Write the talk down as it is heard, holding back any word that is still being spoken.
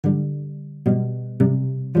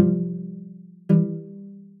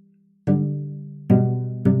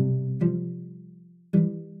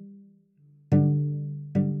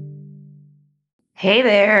Hey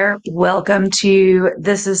there. Welcome to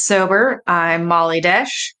This is Sober. I'm Molly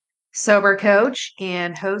Desch, sober coach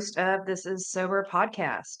and host of This is Sober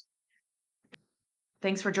podcast.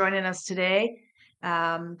 Thanks for joining us today.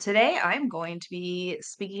 Today, I'm going to be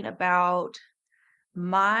speaking about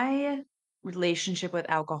my relationship with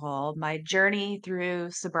alcohol, my journey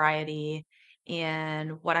through sobriety,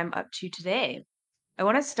 and what I'm up to today. I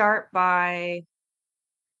want to start by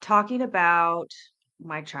talking about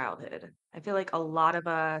my childhood. I feel like a lot of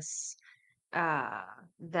us uh,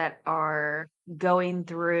 that are going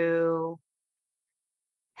through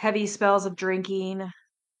heavy spells of drinking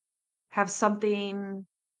have something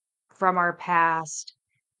from our past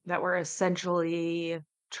that we're essentially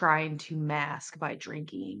trying to mask by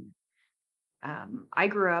drinking. I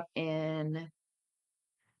grew up in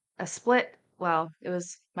a split. Well, it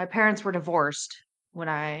was my parents were divorced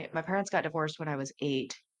my parents got divorced when I was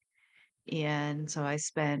 8. And so I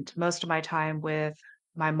spent most of my time with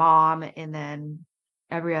my mom and then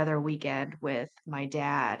every other weekend with my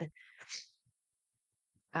dad.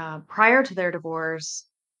 Prior to their divorce,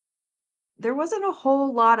 there wasn't a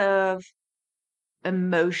whole lot of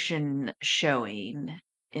emotion showing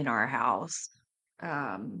in our house.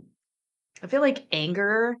 Um, I feel like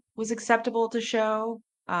anger was acceptable to show.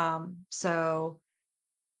 So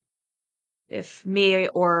if me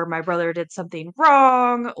or my brother did something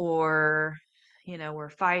wrong or, we're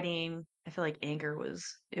fighting, I feel like anger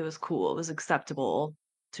was cool. It was acceptable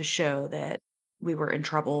to show that we were in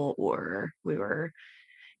trouble or we were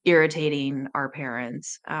irritating our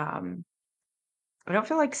parents. I don't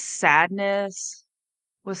feel like sadness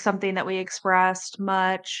was something that we expressed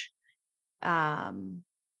much. Um,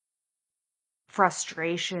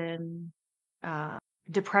 Frustration, uh,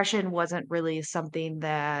 depression wasn't really something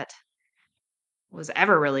that was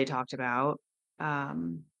ever really talked about.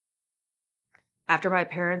 Um, After my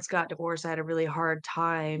parents got divorced, I had a really hard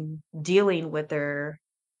time dealing with their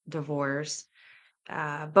divorce.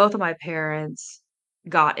 Both of my parents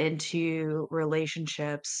got into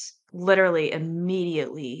relationships literally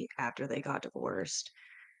immediately after they got divorced.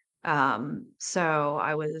 So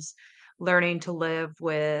I was learning to live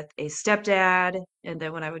with a stepdad, and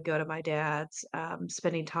then when I would go to my dad's,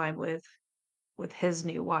 spending time with his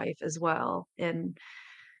new wife as well. And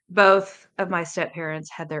both of my step parents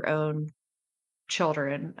had their own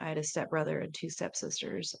children. I had a stepbrother and two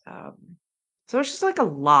stepsisters. So it's just like a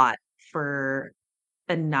lot for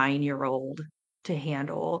a 9-year-old to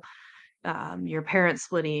handle. Your parents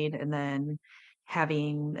splitting and then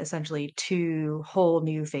having essentially two whole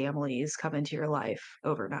new families come into your life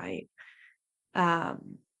overnight.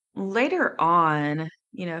 Um, Later on,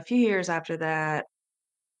 a few years after that,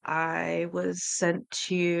 I was sent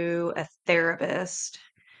to a therapist.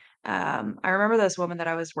 I remember this woman that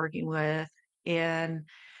I was working with, and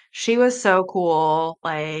she was so cool.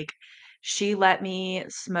 Like, she let me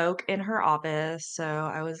smoke in her office. So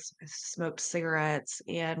I smoked cigarettes,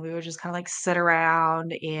 and we would just kind of like sit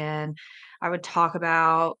around, and I would talk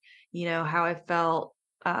about, how I felt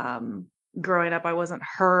um, growing up. I wasn't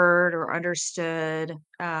heard or understood.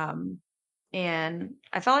 And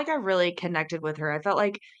I felt like I really connected with her. I felt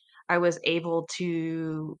like I was able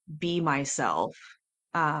to be myself.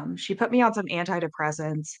 She put me on some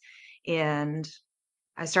antidepressants, and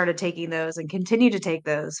I started taking those and continue to take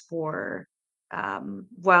those for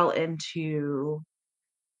well into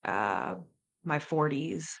uh, my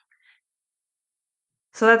 40s.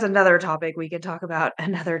 So that's another topic we could talk about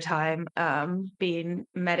another time, being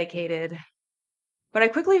medicated. But I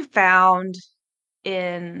quickly found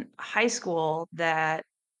in high school that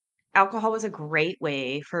alcohol was a great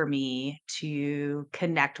way for me to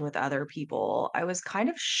connect with other people. I was kind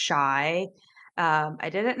of shy. I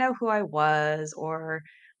didn't know who I was or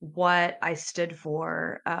what I stood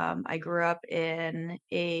for. I grew up in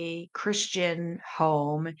a Christian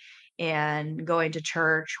home, and going to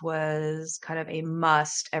church was kind of a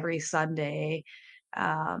must every Sunday.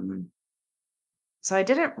 Um, so I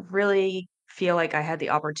didn't really feel like I had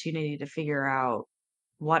the opportunity to figure out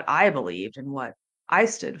what I believed and what I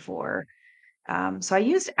stood for. So I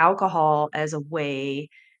used alcohol as a way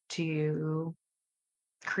to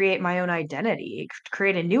create my own identity,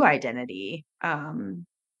 create a new identity.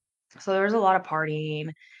 So there was a lot of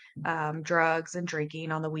partying, drugs and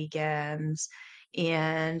drinking on the weekends.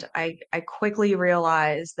 And I quickly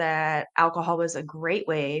realized that alcohol was a great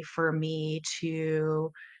way for me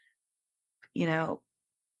to, you know,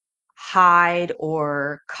 hide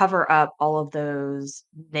or cover up all of those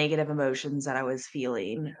negative emotions that I was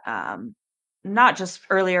feeling. Not just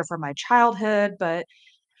earlier from my childhood, but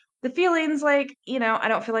the feelings like, I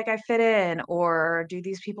don't feel like I fit in, or do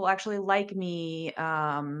these people actually like me?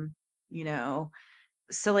 You know,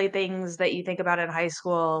 silly things that you think about in high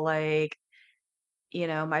school, like,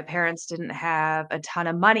 my parents didn't have a ton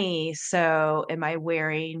of money, so am I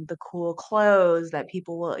wearing the cool clothes that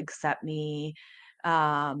people will accept me?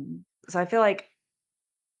 So I feel like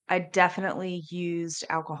I definitely used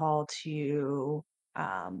alcohol to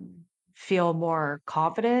um, feel more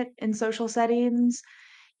confident in social settings,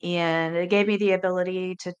 and it gave me the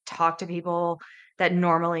ability to talk to people that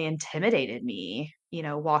normally intimidated me,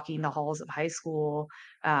 walking the halls of high school.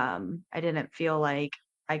 I didn't feel like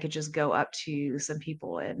I could just go up to some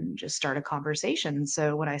people and just start a conversation.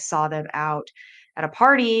 So when I saw them out at a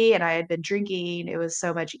party and I had been drinking, it was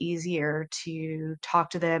so much easier to talk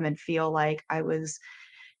to them and feel like I was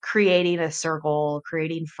creating a circle,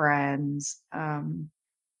 creating friends. And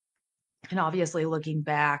obviously, looking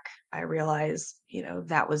back, I realize,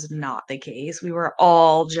 that was not the case. We were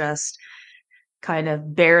all just kind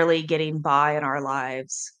of barely getting by in our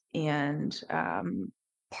lives and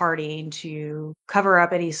partying to cover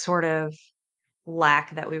up any sort of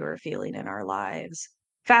lack that we were feeling in our lives.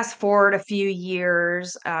 Fast forward a few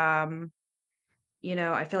years, I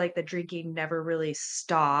feel like the drinking never really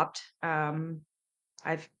stopped.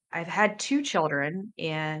 I've had 2 children,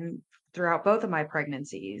 and throughout both of my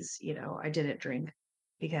pregnancies, I didn't drink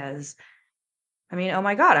because, I mean, oh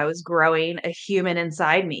my god, I was growing a human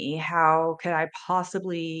inside me. How could I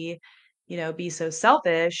possibly, be so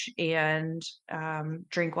selfish and,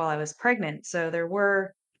 drink while I was pregnant? So there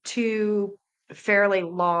were 2 fairly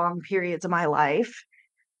long periods of my life,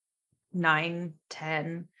 9,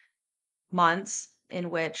 10 months in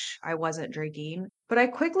which I wasn't drinking. But I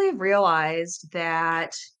quickly realized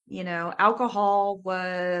that, alcohol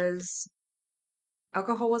was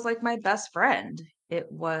like my best friend. It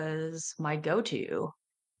was my go-to.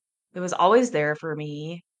 It was always there for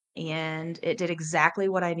me, and it did exactly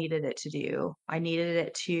what I needed it to do. I needed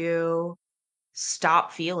it to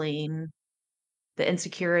stop feeling the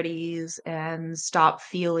insecurities and stop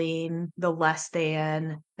feeling the less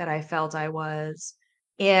than that I felt I was.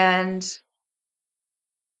 And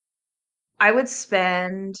I would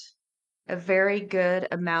spend a very good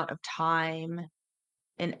amount of time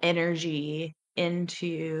and energy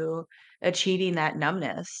into achieving that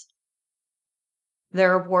numbness.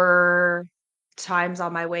 There were times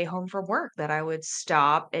on my way home from work that I would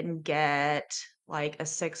stop and get like a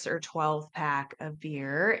 6 or 12 pack of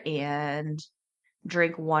beer and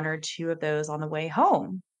drink 1 or 2 of those on the way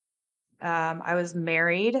home. I was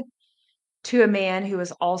married to a man who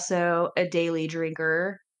was also a daily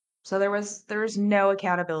drinker. So there was no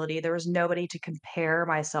accountability. There was nobody to compare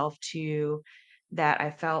myself to that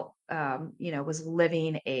I felt, was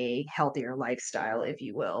living a healthier lifestyle, if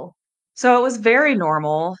you will. So it was very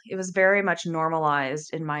normal. It was very much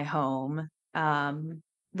normalized in my home.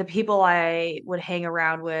 The people I would hang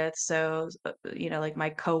around with, so, like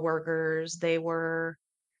my coworkers, they were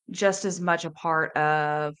just as much a part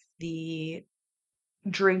of the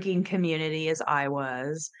drinking community as I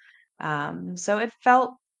was. So it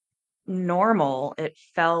felt normal. It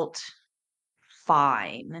felt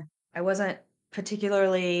fine. I wasn't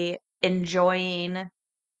particularly enjoying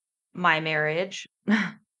my marriage.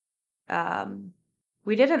 Um,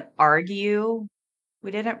 we didn't argue.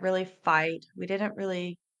 We didn't really fight. We didn't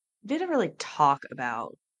really talk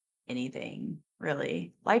about anything,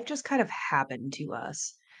 really. Life just kind of happened to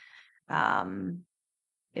us. Um,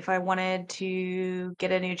 if I wanted to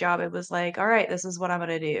get a new job, it was like, "All right, this is what I'm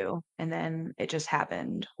gonna do." And then it just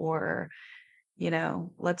happened. Or,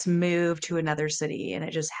 "Let's move to another city," and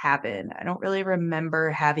it just happened. I don't really remember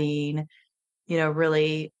having,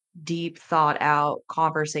 really deep thought out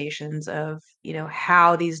conversations of,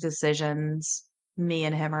 how these decisions me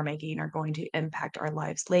and him are making are going to impact our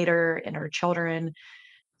lives later and our children.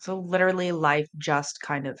 So literally life just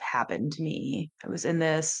kind of happened to me. I was in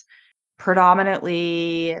this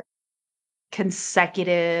predominantly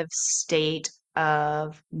consecutive state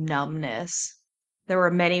of numbness. There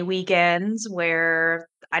were many weekends where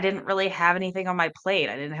I didn't really have anything on my plate.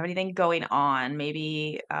 I didn't have anything going on.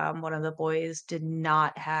 Maybe one of the boys did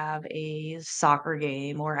not have a soccer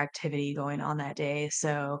game or activity going on that day.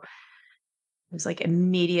 So it was like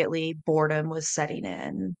immediately boredom was setting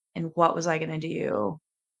in. And what was I going to do?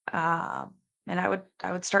 And I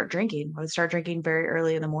would start drinking. I would start drinking very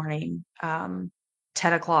early in the morning. 10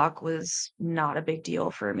 o'clock was not a big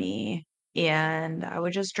deal for me, and I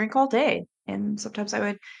would just drink all day. And sometimes I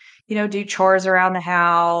would, do chores around the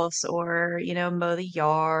house or, mow the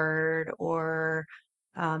yard or,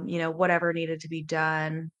 whatever needed to be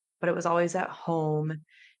done. But it was always at home.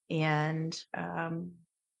 And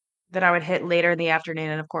then I would hit later in the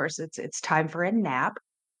afternoon, and of course, it's time for a nap.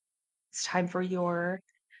 It's time for your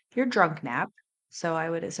drunk nap. So I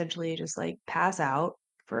would essentially just like pass out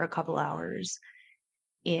for a couple hours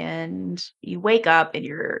and you wake up and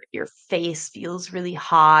your face feels really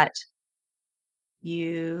hot.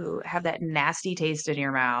 You have that nasty taste in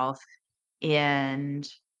your mouth and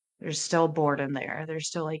there's still boredom there. There's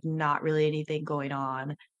still like not really anything going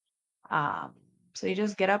on. Um, so you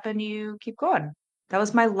just get up and you keep going. That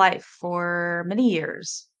was my life for many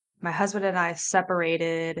years. My husband and I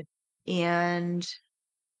separated, and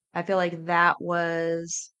I feel like that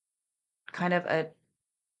was kind of a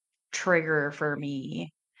trigger for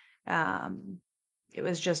me. Um, it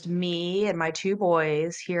was just me and my two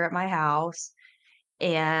boys here at my house.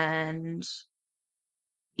 And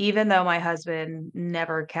even though my husband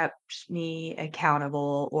never kept me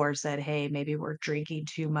accountable or said, hey, maybe we're drinking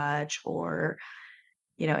too much or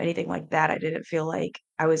anything like that. I didn't feel like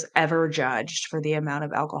I was ever judged for the amount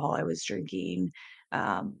of alcohol I was drinking.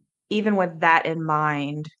 Um, Even with that in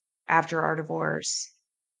mind, after our divorce,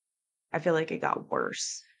 I feel like it got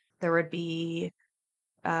worse. There would be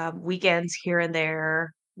weekends here and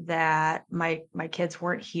there that my kids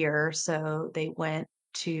weren't here, so they went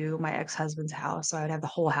to my ex-husband's house, so I would have the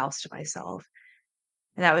whole house to myself.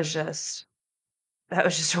 And that was just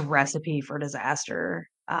a recipe for disaster.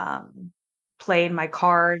 Playing my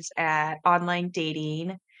cards at online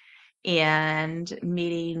dating and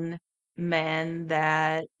meeting men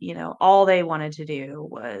that, all they wanted to do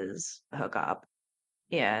was hook up.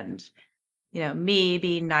 And, me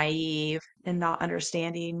being naive and not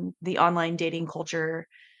understanding the online dating culture,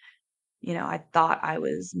 I thought I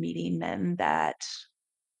was meeting men that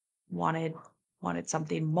wanted wanted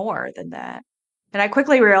something more than that. And I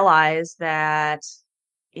quickly realized that,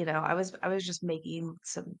 I was just making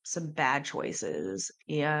some bad choices.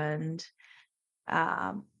 And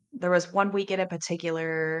there was one weekend in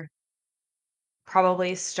particular,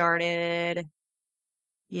 probably started,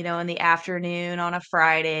 in the afternoon on a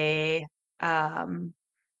Friday. Um,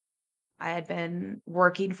 I had been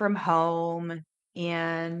working from home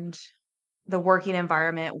and the working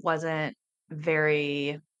environment wasn't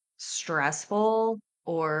very stressful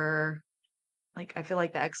or like I feel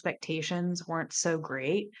like the expectations weren't so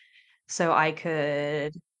great. So I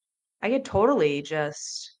could totally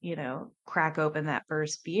just, crack open that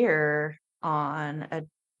first beer on a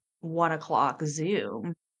 1 o'clock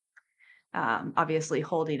Zoom, obviously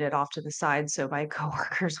holding it off to the side so my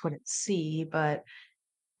coworkers wouldn't see, but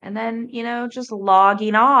and then, just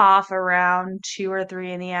logging off around 2 or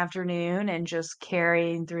 3 in the afternoon and just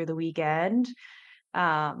carrying through the weekend.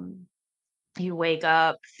 Um, you wake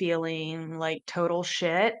up feeling like total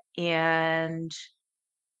shit, and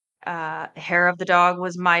hair of the dog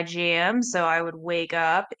was my jam, so I would wake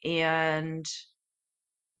up and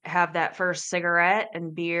have that first cigarette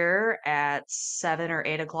and beer at 7 or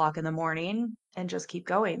 8 o'clock in the morning and just keep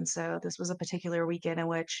going. So this was a particular weekend in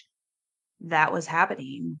which that was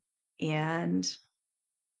happening. And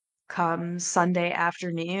come Sunday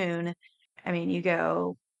afternoon, I mean, you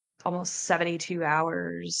go almost 72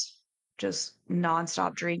 hours just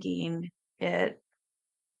nonstop drinking. It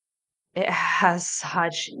it has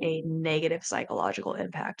such a negative psychological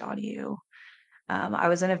impact on you. I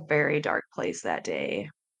was in a very dark place that day.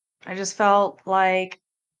 I just felt like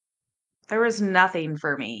there was nothing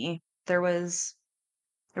for me. There was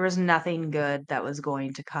nothing good that was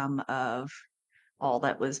going to come of all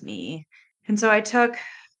that was me. And so I took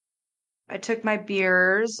my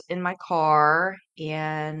beers in my car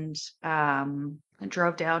and I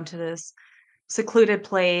drove down to this secluded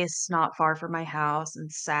place not far from my house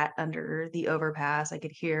and sat under the overpass. I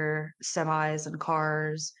could hear semis and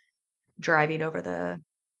cars driving over the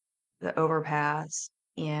overpass,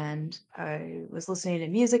 and I was listening to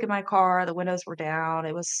music in my car, the windows were down,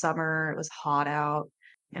 it was summer, it was hot out,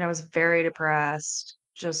 and I was very depressed,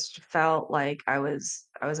 just felt like I was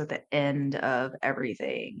at the end of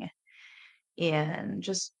everything, and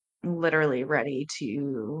just literally ready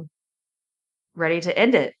to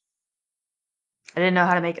end it. I didn't know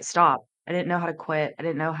how to make it stop. I didn't know how to quit. I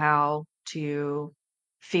didn't know how to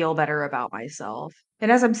feel better about myself.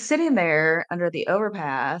 And as I'm sitting there under the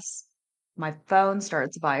overpass, my phone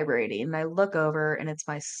starts vibrating and I look over and it's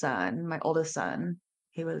my son, my oldest son.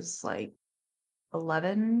 He was like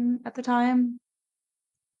 11 at the time.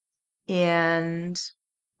 And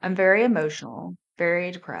I'm very emotional,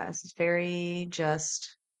 very depressed, very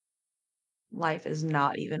just life is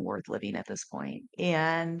not even worth living at this point.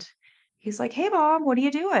 And he's like, "Hey mom, what are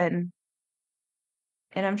you doing?"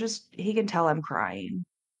 And he can tell I'm crying.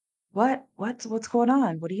 What's going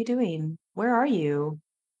on? What are you doing? Where are you?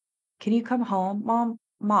 Can you come home, mom?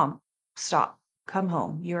 Mom, stop. Come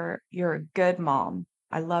home. You're a good mom.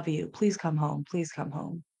 I love you. Please come home. Please come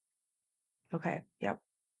home. Okay, yep.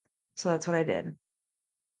 So that's what I did.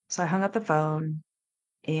 So I hung up the phone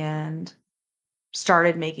and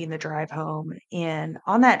started making the drive home, and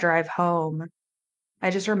on that drive home,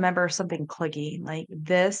 I just remember something clicking, like,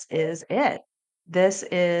 "This is it. This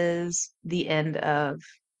is the end of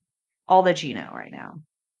all that you know right now."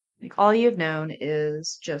 Like, all you've known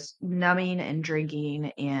is just numbing and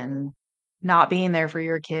drinking and not being there for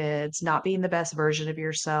your kids, not being the best version of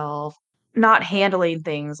yourself, not handling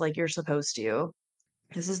things like you're supposed to.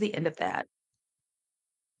 This is the end of that.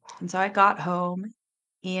 And so I got home,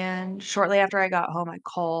 and shortly after I got home, I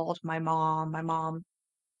called my mom. My mom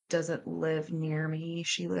doesn't live near me,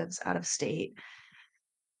 she lives out of state.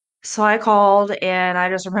 So I called, and I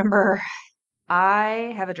just remember,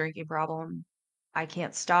 "I have a drinking problem. I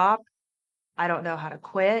can't stop. I don't know how to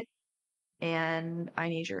quit, and I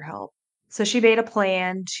need your help." So she made a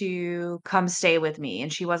plan to come stay with me,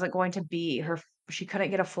 and she wasn't going to be her she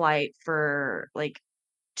couldn't get a flight for, like,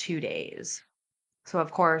 2 days. So,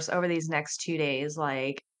 of course, over these next 2 days,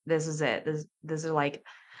 like, this is it. This are, like,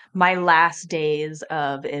 my last days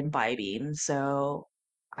of imbibing, so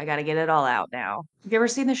I gotta get it all out now. Have you ever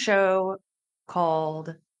seen the show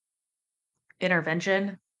called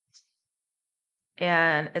Intervention?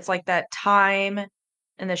 And it's like that time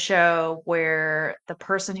in the show where the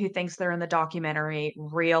person who thinks they're in the documentary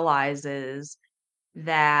realizes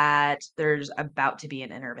that there's about to be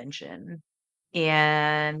an intervention.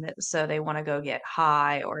 And so they wanna go get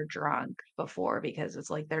high or drunk before because it's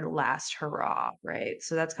like their last hurrah, right?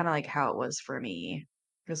 So that's kinda like how it was for me.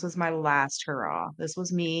 This was my last hurrah. This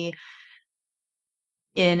was me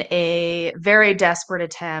in a very desperate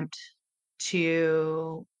attempt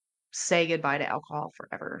to say goodbye to alcohol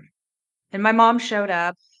forever. And my mom showed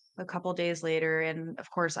up a couple days later, and of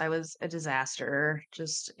course, I was a disaster,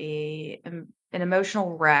 just an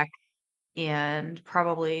emotional wreck and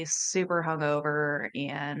probably super hungover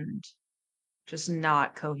and just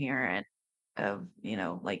not coherent of,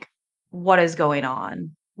 like, what is going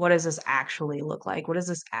on? What does this actually look like? What does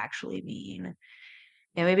this actually mean?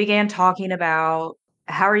 And we began talking about,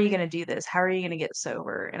 how are you going to do this? How are you going to get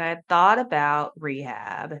sober? And I had thought about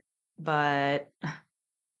rehab, but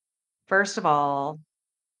first of all,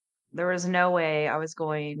 there was no way I was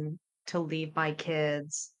going to leave my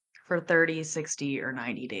kids for 30, 60, or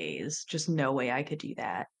 90 days. Just no way I could do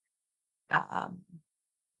that. Um,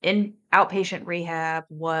 in outpatient rehab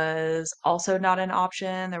was also not an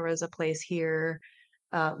option. There was a place here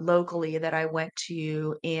locally that I went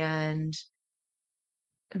to, and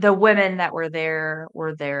the women that were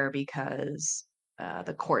there because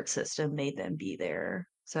the court system made them be there.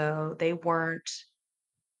 So they weren't,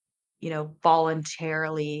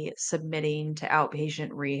 voluntarily submitting to outpatient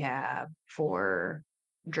rehab for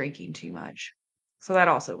drinking too much. So that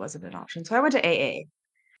also wasn't an option. So I went to AA.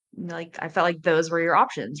 Like, I felt like those were your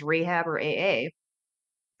options, rehab or AA,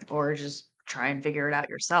 or just try and figure it out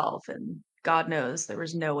yourself. And God knows there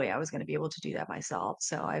was no way I was going to be able to do that myself.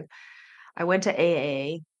 So I went to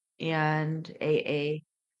AA, and AA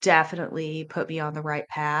definitely put me on the right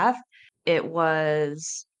path. It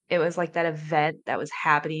was like that event that was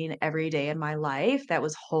happening every day in my life that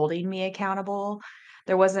was holding me accountable.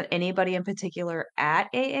 There wasn't anybody in particular at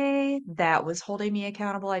AA that was holding me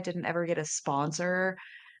accountable. I didn't ever get a sponsor,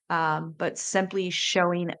 but simply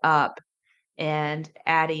showing up and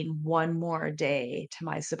adding one more day to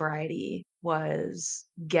my sobriety was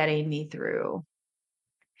getting me through.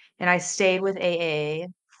 And I stayed with AA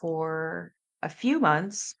for a few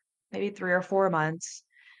months, maybe 3 or 4 months.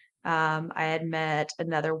 I had met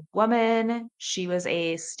another woman. She was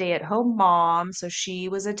a stay-at-home mom, so she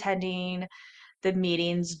was attending the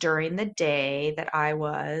meetings during the day that I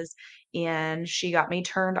was, and she got me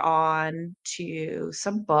turned on to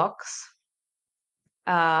some books.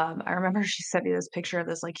 I remember she sent me this picture of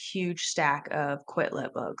this, like, huge stack of Quit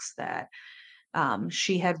Lit books that,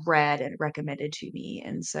 she had read and recommended to me,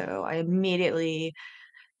 and so I immediately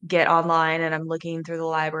get online, and I'm looking through the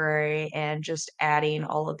library and just adding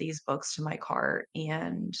all of these books to my cart,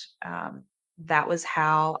 and, that was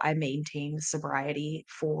how I maintained sobriety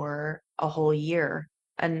for a whole year.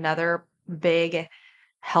 Another big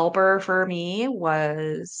helper for me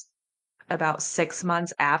was about 6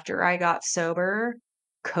 months after I got sober,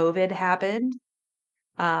 COVID happened.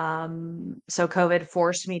 So COVID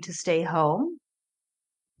forced me to stay home,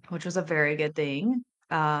 which was a very good thing.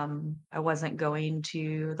 I wasn't going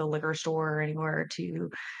to the liquor store or anywhere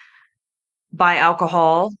to buy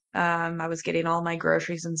alcohol. I was getting all my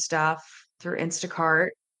groceries and stuff through Instacart,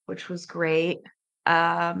 which was great.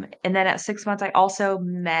 And then at 6 months, I also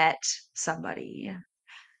met somebody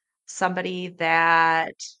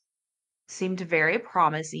that seemed very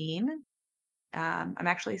promising. I'm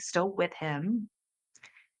actually still with him.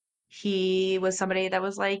 He was somebody that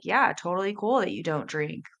was like, "Yeah, totally cool that you don't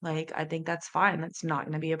drink. Like, I think that's fine. That's not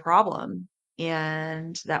gonna be a problem."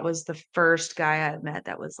 And that was the first guy I met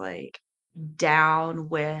that was, like, down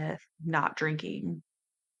with not drinking.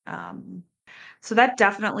 Um, so that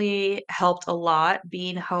definitely helped a lot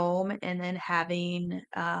being home and then having,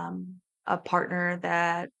 a partner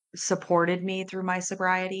that supported me through my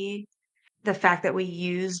sobriety. The fact that we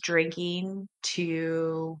use drinking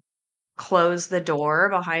to close the door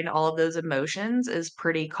behind all of those emotions is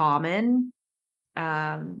pretty common.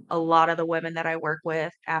 A lot of the women that I work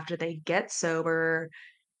with after they get sober,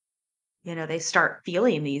 they start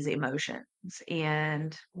feeling these emotions.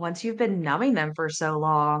 And once you've been numbing them for so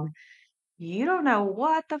long, you don't know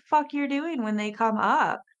what the fuck you're doing when they come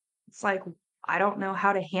up. It's like, I don't know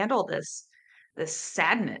how to handle this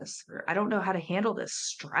sadness, or I don't know how to handle this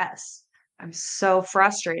stress. I'm so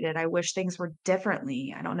frustrated. I wish things were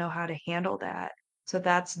differently. I don't know how to handle that. So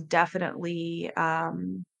that was definitely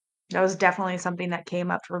something that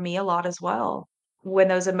came up for me a lot as well. When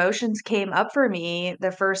those emotions came up for me,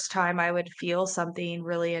 the first time I would feel something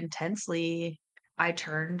really intensely, I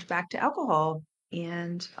turned back to alcohol.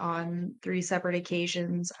 And on 3 separate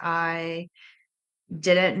occasions, I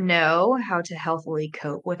didn't know how to healthily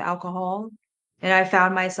cope with alcohol. And I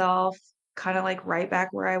found myself kind of like right back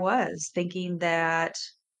where I was, thinking that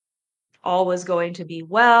all was going to be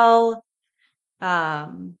well.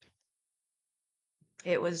 Um,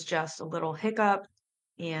 it was just a little hiccup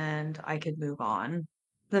and I could move on.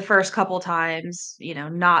 The first couple times,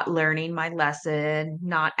 not learning my lesson,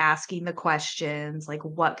 not asking the questions, like,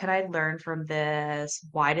 what could I learn from this?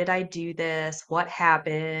 Why did I do this? What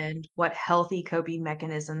happened? What healthy coping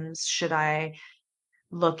mechanisms should I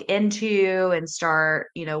look into and start,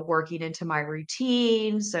 working into my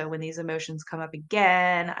routine? So when these emotions come up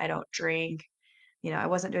again, I don't drink. I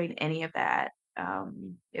wasn't doing any of that.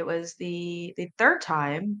 It was the third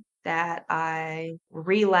time that I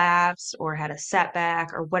relapsed or had a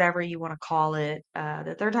setback or whatever you want to call it.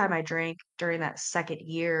 The third time I drank during that second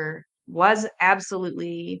year was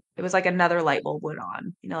absolutely, it was like another light bulb went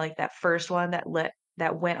on. Like that first one that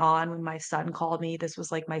went on when my son called me. This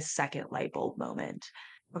was like my second light bulb moment.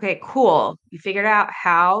 Okay, cool. You figured out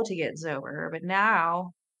how to get sober, but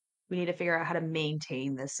now we need to figure out how to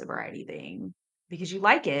maintain this sobriety thing because you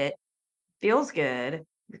like it, feels good.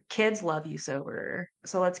 Your kids love you sober.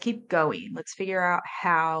 So let's keep going. Let's figure out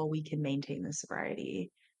how we can maintain the sobriety.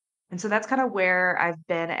 And so that's kind of where I've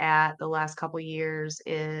been at the last couple years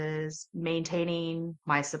is maintaining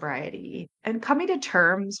my sobriety and coming to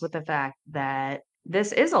terms with the fact that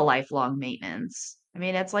this is a lifelong maintenance. I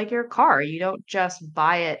mean, it's like your car. You don't just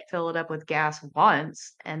buy it, fill it up with gas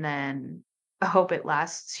once, and then hope it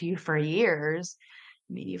lasts you for years.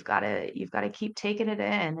 I mean, you've got to keep taking it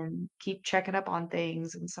in and keep checking up on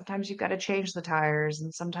things. And sometimes you've got to change the tires,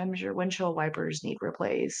 and sometimes your windshield wipers need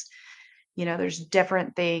replaced. There's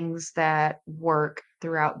different things that work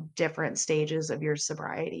throughout different stages of your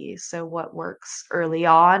sobriety. So what works early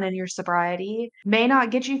on in your sobriety may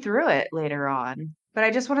not get you through it later on. But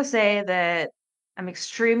I just want to say that I'm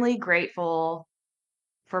extremely grateful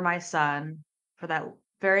for my son for that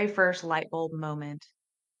very first light bulb moment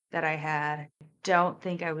that I had. Don't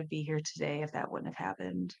think I would be here today if that wouldn't have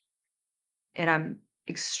happened. And I'm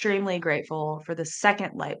extremely grateful for the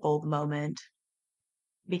second light bulb moment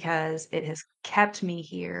because it has kept me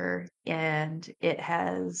here and it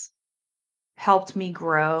has helped me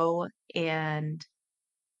grow and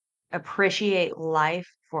appreciate life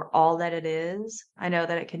for all that it is. I know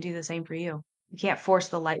that it can do the same for you. You can't force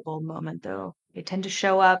the light bulb moment though. They tend to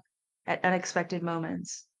show up at unexpected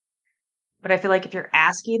moments. But I feel like if you're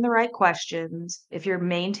asking the right questions, if you're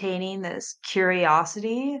maintaining this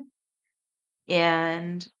curiosity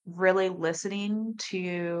and really listening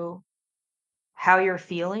to how you're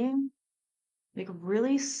feeling, like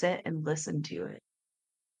really sit and listen to it.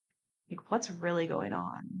 Like what's really going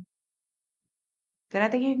on? Then I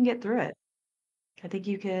think you can get through it. I think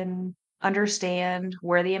you can understand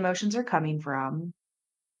where the emotions are coming from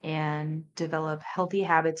and develop healthy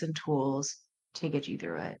habits and tools to get you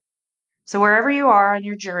through it. So wherever you are on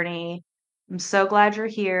your journey, I'm so glad you're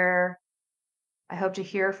here. I hope to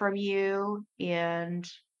hear from you and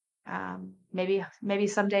maybe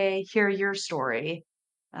someday hear your story,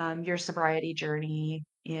 your sobriety journey,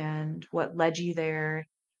 and what led you there,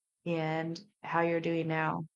 and how you're doing now.